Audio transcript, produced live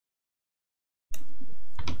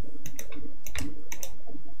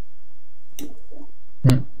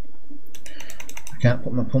Can't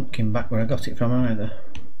put my pumpkin back where I got it from either.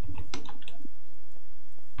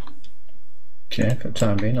 Okay, for the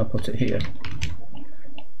time being I'll put it here.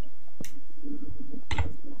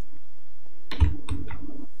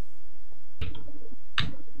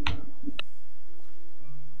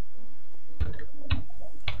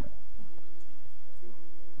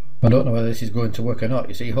 I don't know whether this is going to work or not.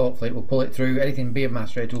 You see, hopefully it will pull it through. Anything being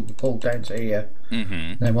macerated will be pulled down to here.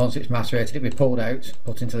 And then once it's macerated, it'll be pulled out,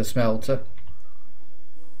 put into the smelter.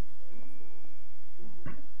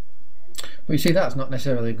 Well, you see, that's not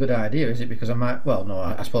necessarily a good idea, is it? Because I might, well, no,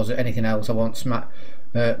 I suppose anything else I want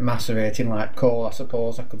macerating, like coal, I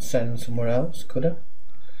suppose I could send somewhere else, could I?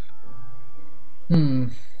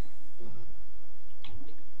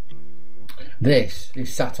 This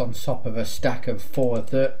is sat on top of a stack of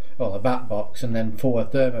a bat box, and then 4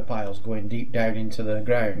 thermopiles going deep down into the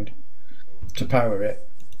ground to power it,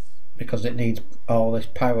 because it needs all this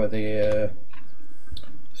power. The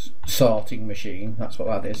sorting machine, that's what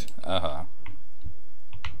that is.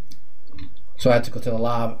 So I had to go to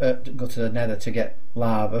the go to the nether to get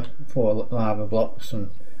lava, 4 lava blocks,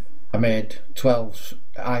 and I made 12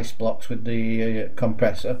 ice blocks with the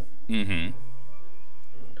compressor.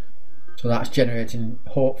 So that's generating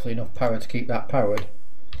hopefully enough power to keep that powered.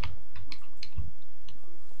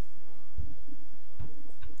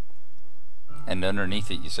 And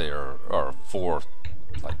underneath it, you say, are 4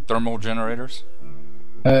 like thermal generators?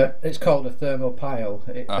 It's called a thermopile,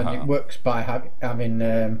 and it works by having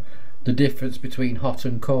the difference between hot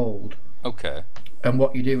and cold. Okay. And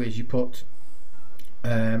what you do is you put,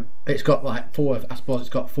 it's got like 4, I suppose it's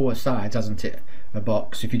got 4 sides, hasn't it? A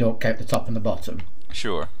box, if you don't count the top and the bottom.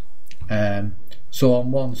 Sure. So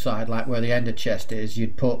on one side, like where the ender chest is,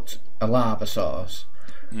 you'd put a lava source,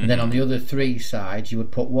 and then on the other 3 sides you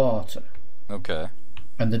would put water. Okay.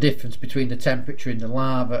 And the difference between the temperature in the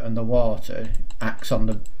lava and the water acts on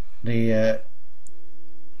the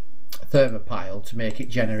thermopile to make it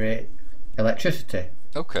generate electricity.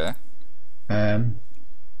 Okay. So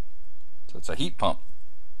it's a heat pump.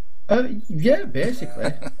 Yeah,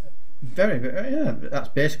 basically. very, yeah, that's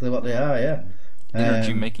basically what they are, yeah.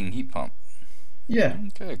 Energy making heat pump. Yeah.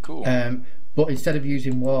 Okay, cool. But instead of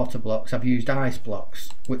using water blocks, I've used ice blocks,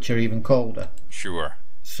 which are even colder. Sure.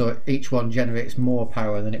 So each one generates more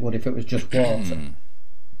power than it would if it was just water.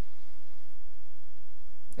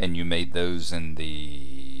 And you made those in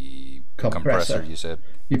the compressor, you said?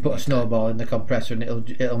 You put a snowball in the compressor and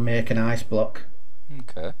it'll make an ice block.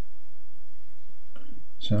 Okay.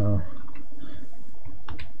 So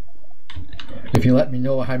if you let me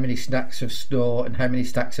know how many stacks of snow and how many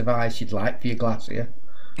stacks of ice you'd like for your glacier,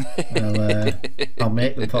 I'll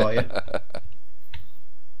make them for you.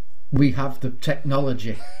 We have the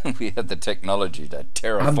technology. We have the technology to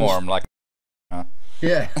terraform like...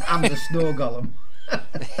 Yeah, I'm the snow golem.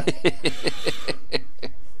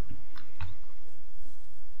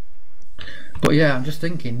 But yeah, I'm just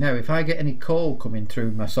thinking now, if I get any coal coming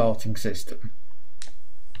through my sorting system,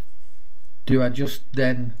 do I just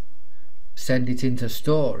then send it into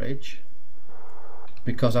storage?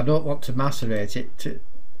 Because I don't want to macerate it,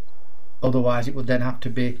 otherwise it would then have to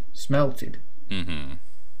be smelted.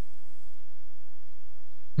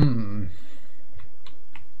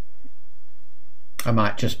 I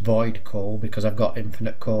might just void coal, because I've got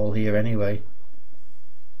infinite coal here anyway.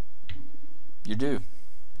 You do.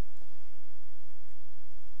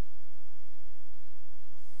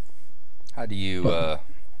 How do you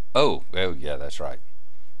oh yeah, that's right,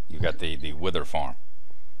 you got the wither farm.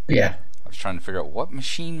 Yeah, I was trying to figure out what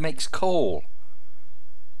machine makes coal.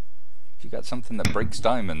 If you got something that breaks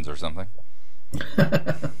diamonds or something.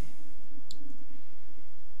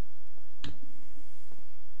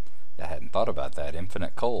 I hadn't thought about that.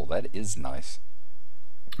 Infinite coal, that is nice.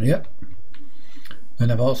 Yep.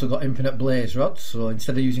 And I've also got infinite blaze rods, so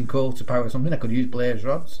instead of using coal to power something, I could use blaze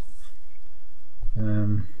rods.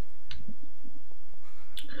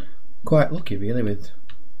 Quite lucky really with...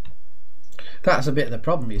 That's a bit of the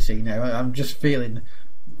problem, you see. Now I'm just feeling,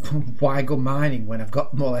 why go mining when I've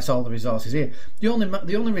got more or less all the resources here? The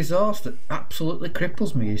only resource that absolutely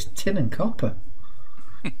cripples me is tin and copper.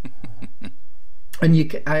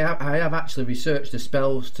 And I have actually researched the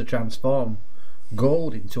spells to transform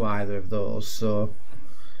gold into either of those, so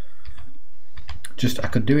I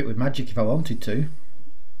could do it with magic if I wanted to.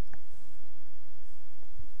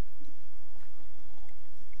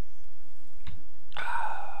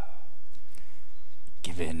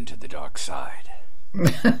 Give in to the dark side.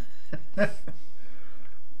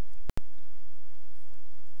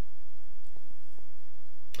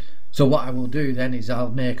 So what I will do then is I'll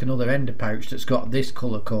make another ender pouch that's got this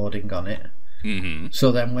colour coding on it, Mm-hmm.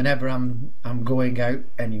 So then, whenever I'm going out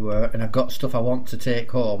anywhere and I've got stuff I want to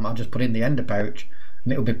take home, I'll just put in the ender pouch,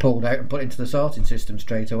 and it'll be pulled out and put into the sorting system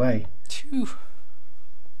straight away. Phew.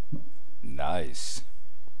 Nice.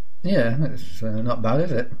 Yeah, it's not bad,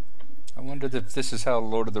 is it? I wondered if this is how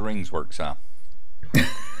Lord of the Rings works, huh?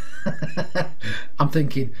 I'm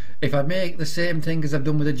thinking, if I make the same thing as I've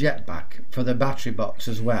done with the jetpack for the battery box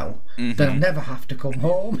as well, then I'll never have to come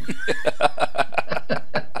home.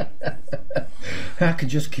 I could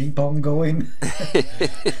just keep on going.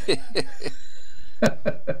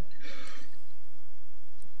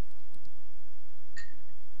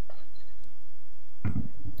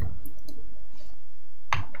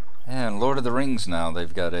 And Lord of the Rings now,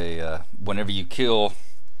 they've got a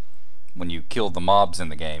when you kill the mobs in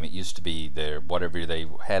the game, it used to be whatever they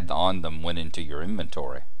had on them went into your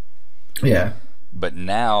inventory. Yeah. But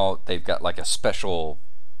now they've got like a special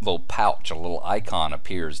little pouch, a little icon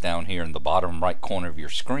appears down here in the bottom right corner of your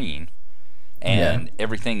screen, and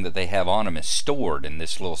everything that they have on them is stored in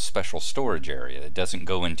this little special storage area. It doesn't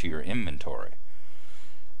go into your inventory.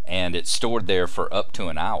 And it's stored there for up to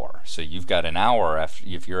an hour. So you've got an hour after,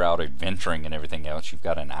 if you're out adventuring and everything else, you've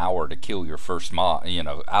got an hour to kill your first mob,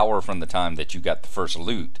 hour from the time that you got the first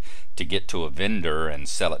loot to get to a vendor and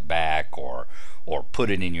sell it back or put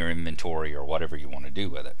it in your inventory or whatever you want to do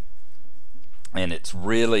with it. And it's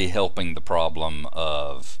really helping the problem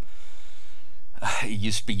of it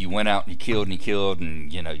used to be you went out and you killed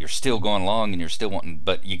and you're still going along and you're still wanting,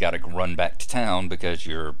 but you got to run back to town because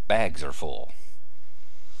your bags are full.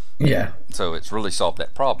 Yeah. So it's really solved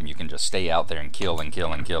that problem. You can just stay out there and kill and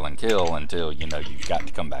kill and kill and kill until you've got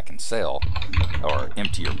to come back and sell or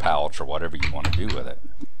empty your pouch or whatever you want to do with it.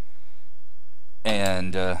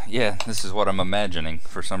 And this is what I'm imagining.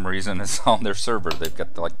 For some reason, it's on their server. They've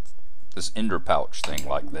got like this ender pouch thing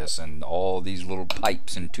like this, and all these little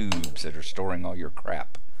pipes and tubes that are storing all your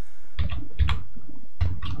crap.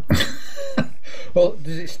 Well,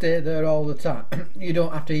 does it stay there all the time? You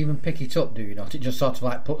don't have to even pick it up, do you not? It just sort of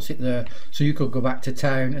like puts it there, so you could go back to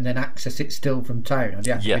town and then access it still from town, or do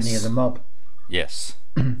you have to be near the mob? Yes.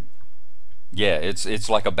 Yeah, it's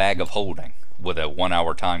like a bag of holding with a 1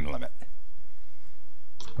 hour time limit.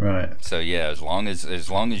 Right. So yeah, as long as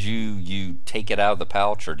you take it out of the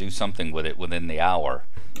pouch or do something with it within the hour,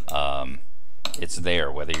 it's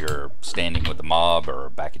there, whether you're standing with the mob or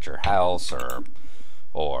back at your house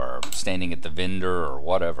or standing at the vendor or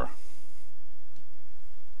whatever.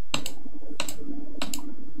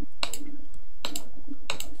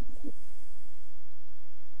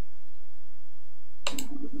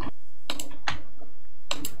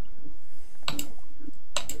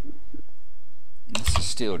 This is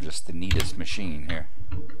still just the neatest machine here.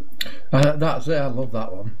 That's it. I love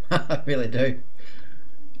that one. I really do.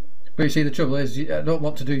 But you see, the trouble is, I don't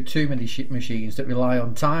want to do too many machines that rely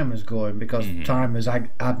on timers going, because timers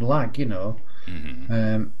add lag,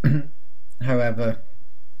 However,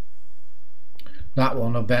 that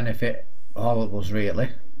one will benefit all of us,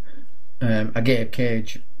 really. I gave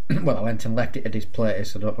Cage, well, I went and left it at his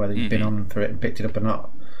place. I don't know whether he's been on for it and picked it up or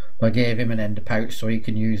not. But I gave him an ender pouch so he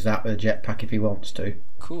can use that with a jetpack if he wants to.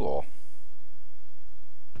 Cool.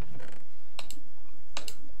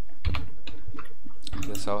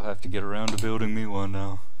 Guess I'll have to get around to building me one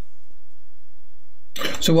now.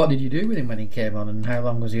 So what did you do with him when he came on, and how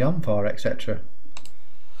long was he on for, etc.?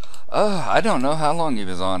 I don't know how long he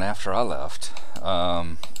was on after I left.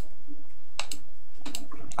 I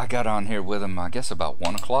got on here with him, I guess, about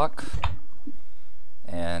 1 o'clock.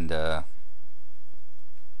 And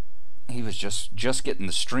he was just getting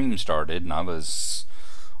the stream started, and I was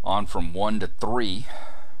on from 1 to 3.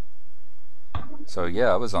 So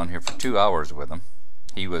yeah, I was on here for 2 hours with him.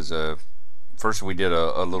 He was first we did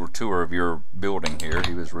a little tour of your building here.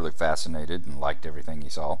 He was really fascinated and liked everything he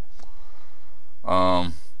saw.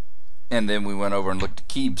 And then we went over and looked at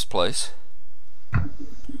Keeb's place.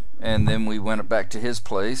 And then we went back to his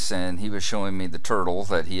place, and he was showing me the turtle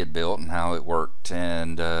that he had built and how it worked.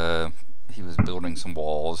 And he was building some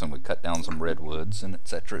walls, and we cut down some redwoods, and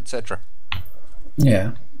etc., etc.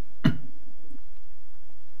 Yeah. And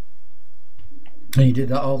you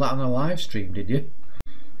did all that on a live stream, did you?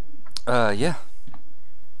 Yeah.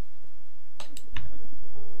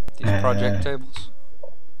 These project tables?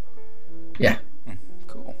 Yeah.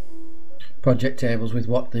 Cool. Project tables with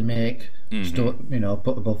what they make,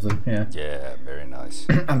 put above them, yeah. Yeah, very nice.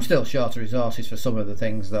 I'm still short of resources for some of the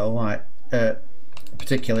things, though, like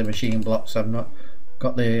particularly machine blocks. I've not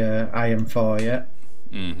got the iron for yet.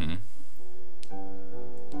 I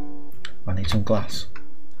need some glass.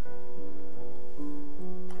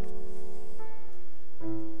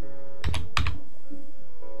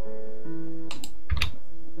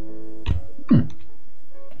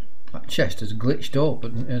 chest has glitched up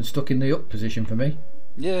and stuck in the up position for me.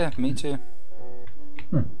 Yeah, me too.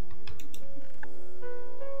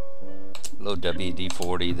 Low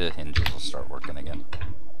WD-40, the hinges will start working again.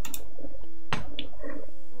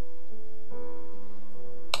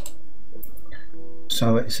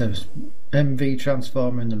 So it says MV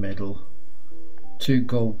transformer in the middle, 2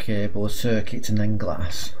 gold cables, circuits, and then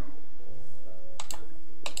glass.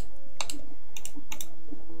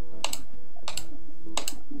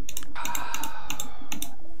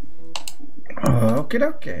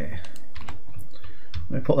 Okay.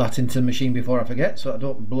 Let me put that into the machine before I forget, so I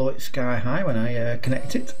don't blow it sky high when I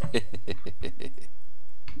connect it.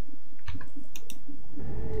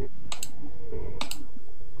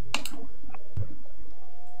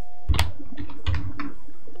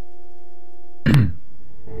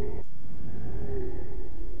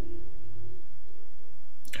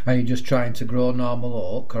 Are you just trying to grow normal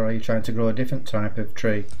oak, or are you trying to grow a different type of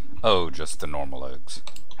tree? Oh, just the normal oaks.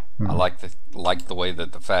 I like the way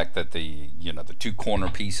that the fact that the the 2 corner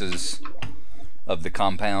pieces of the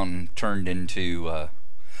compound turned into.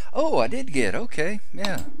 Oh, I did get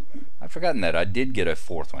yeah. I'd forgotten that I did get a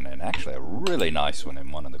 4th one in, actually a really nice one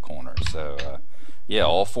in one of the corners. So yeah,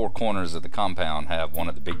 all 4 corners of the compound have one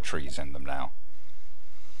of the big trees in them now.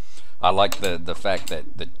 I like the fact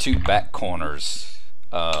that the 2 back corners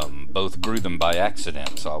both grew them by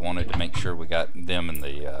accident, so I wanted to make sure we got them in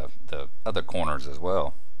the other corners as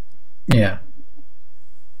well. Yeah.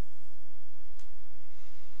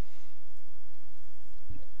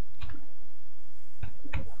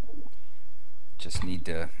 Just need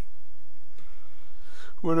to,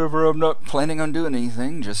 whenever I'm not planning on doing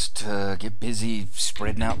anything, just get busy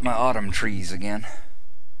spreading out my autumn trees again.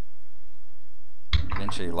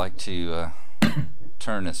 Eventually like to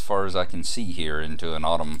turn as far as I can see here into an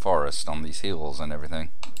autumn forest on these hills and everything.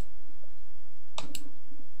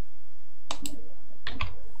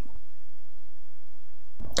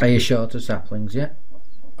 Are you short of saplings yet?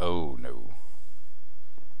 Oh no.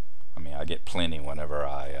 I mean, I get plenty whenever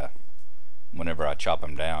I chop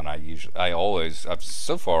them down. I've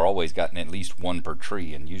so far always gotten at least 1 per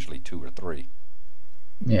tree, and usually 2 or 3.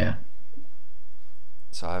 Yeah.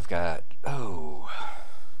 So I've got 2,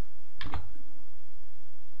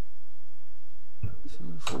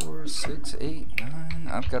 4, 6, 8, 9.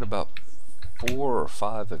 I've got about 4 or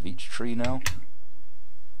 5 of each tree now.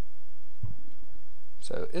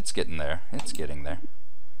 So it's getting there. It's getting there.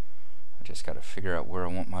 I just got to figure out where I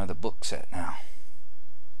want my other books at now.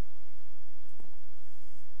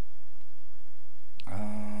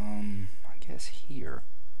 I guess here.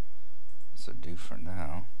 So do for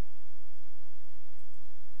now.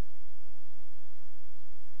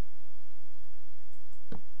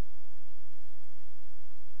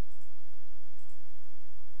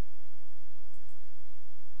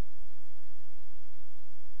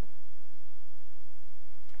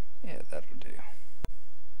 Yeah, that'll do.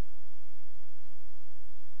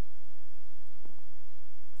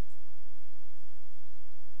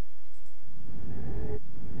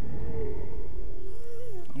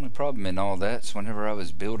 Only problem in all that's whenever I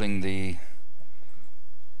was building the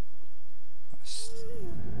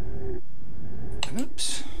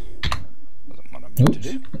oops, wasn't what I meant to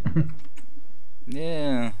do.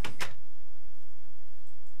 Yeah,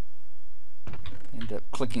 end up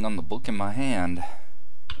clicking on the book in my hand.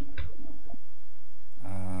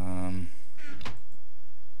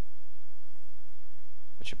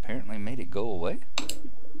 Which apparently made it go away.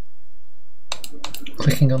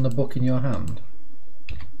 Clicking on the book in your hand?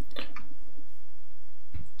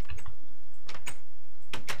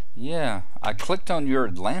 Yeah, I clicked on your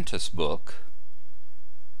Atlantis book.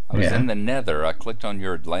 I was in the Nether. I clicked on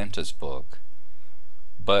your Atlantis book,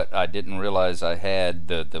 but I didn't realize I had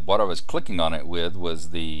what I was clicking on it with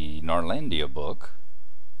was the Gnarlandia book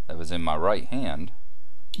that was in my right hand.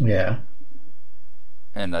 Yeah.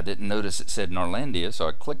 And I didn't notice it said Gnarlandia, so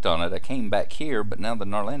I clicked on it. I came back here, but now the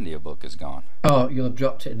Gnarlandia book is gone. Oh, you'll have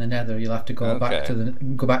dropped it in the Nether. You'll have to go back to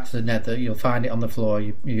the Nether. You'll find it on the floor.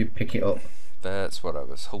 You pick it up. That's what I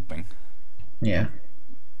was hoping. Yeah.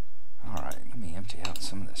 Alright, let me empty out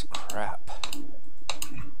some of this crap.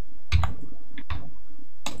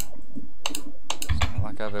 It's not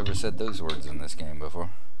like I've ever said those words in this game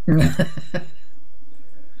before.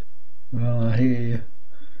 Well, I hear you.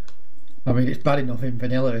 I mean, it's bad enough in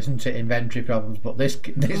vanilla, isn't it? Inventory problems, but this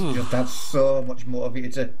just adds so much more of you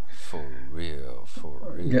to. For real.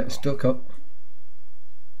 Get stuck up.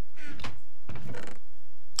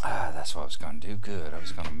 That's what I was going to do. Good. I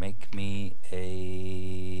was going to make me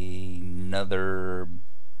another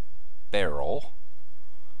barrel.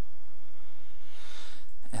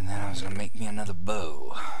 And then I was going to make me another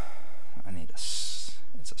bow.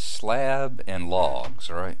 It's a slab and logs,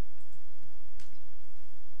 right?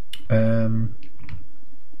 A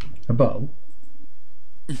bow.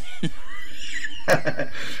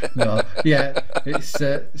 No, yeah, it's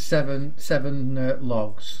seven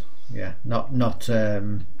logs. Yeah, not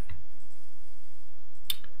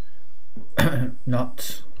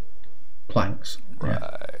not planks.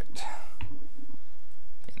 Right.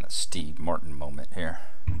 In a Steve Martin moment here.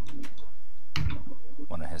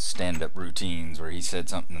 One of his stand-up routines where he said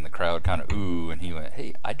something and the crowd kind of ooh, and he went,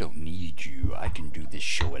 "Hey, I don't need you. I can do this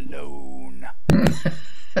show alone.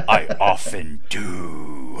 I often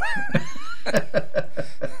do."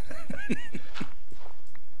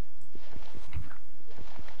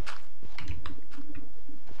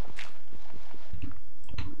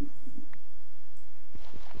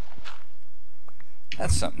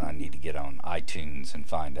 That's something I need to get on iTunes and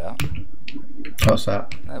find out. What's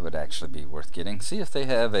that? That would actually be worth getting. See if they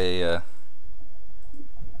have a.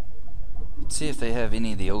 See if they have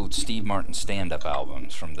any of the old Steve Martin stand-up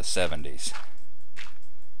albums from the 70s.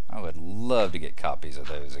 I would love to get copies of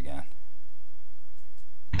those again.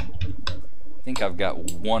 I think I've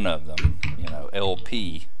got one of them, you know,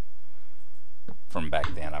 LP from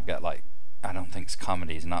back then. I've got like, I don't think it's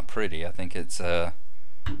Comedy's Not Pretty. I think it's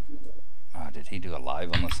did he do a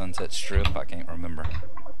Live on the Sunset Strip? I can't remember.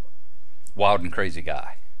 Wild and Crazy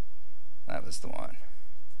Guy. That was the one.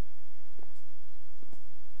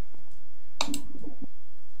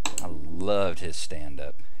 I loved his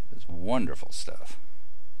stand-up. It was wonderful stuff.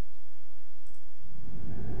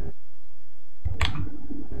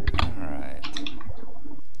 Alright.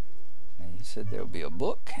 Now you said there'll be a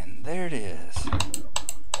book, and there it is.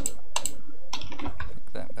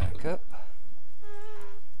 Pick that back up.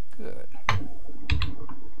 Good.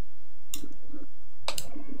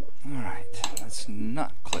 Alright, let's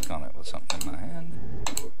not click on it with something in my hand.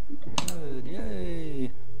 Good,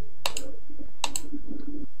 yay!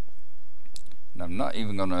 And I'm not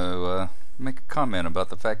even going to make a comment about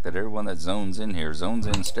the fact that everyone that zones in here zones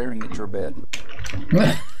in staring at your bed.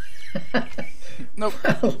 Nope.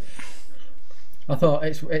 I thought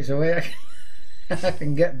it's a way I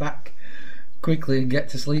can get back quickly and get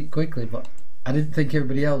to sleep quickly, but I didn't think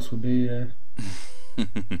everybody else would be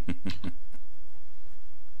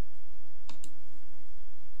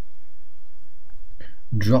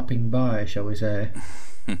dropping by, shall we say.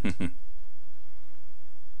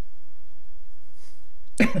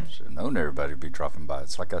 Should have known everybody would be dropping by.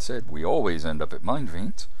 It's like I said, we always end up at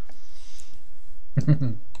Mindfiend.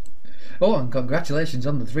 Oh, and congratulations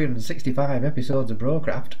on the 365 episodes of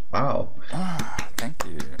BROCRAFT. Wow. Ah, thank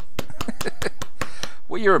you.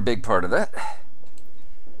 Well, you're a big part of that.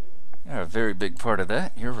 You're a very big part of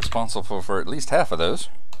that. You're responsible for at least half of those.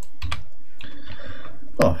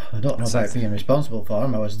 Oh, I don't know about being responsible for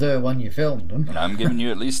them. I was there when you filmed them. And I'm giving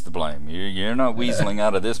you at least the blame. You're not weaseling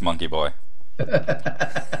out of this, monkey boy.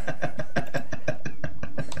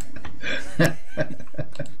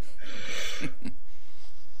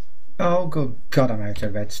 Oh, good God, I'm out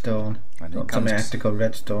of redstone. Don't tell me I have to go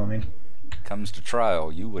redstoning. Comes to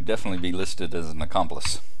trial, you would definitely be listed as an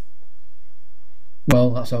accomplice. Well,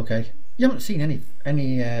 that's okay. You haven't seen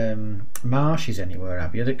any marshes anywhere,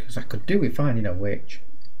 have you? Because I could do with finding a witch.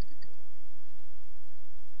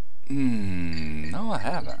 No, I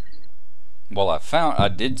haven't. Well, I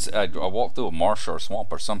walked through a marsh or a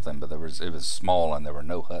swamp or something, but it was small and there were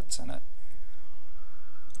no huts in it.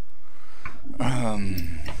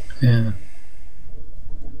 Yeah.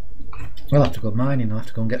 I'll have to go mining. I'll have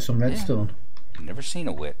to go and get some redstone. I've never seen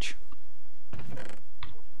a witch.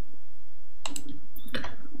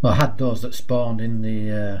 Well, I had those that spawned in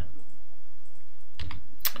the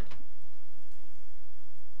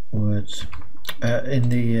in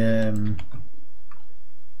the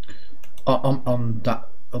on that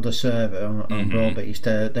other server on Bro Beast.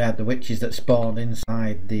 They had the witches that spawned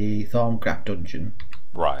inside the Thorncraft dungeon.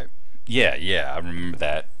 Right. Yeah, I remember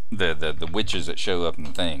that. The witches that show up in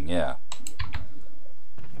the thing, yeah.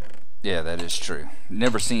 Yeah, that is true.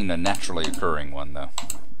 Never seen a naturally occurring one, though.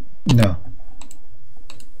 No.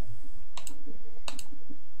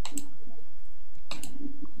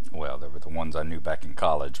 Well, there were the ones I knew back in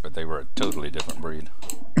college, but they were a totally different breed.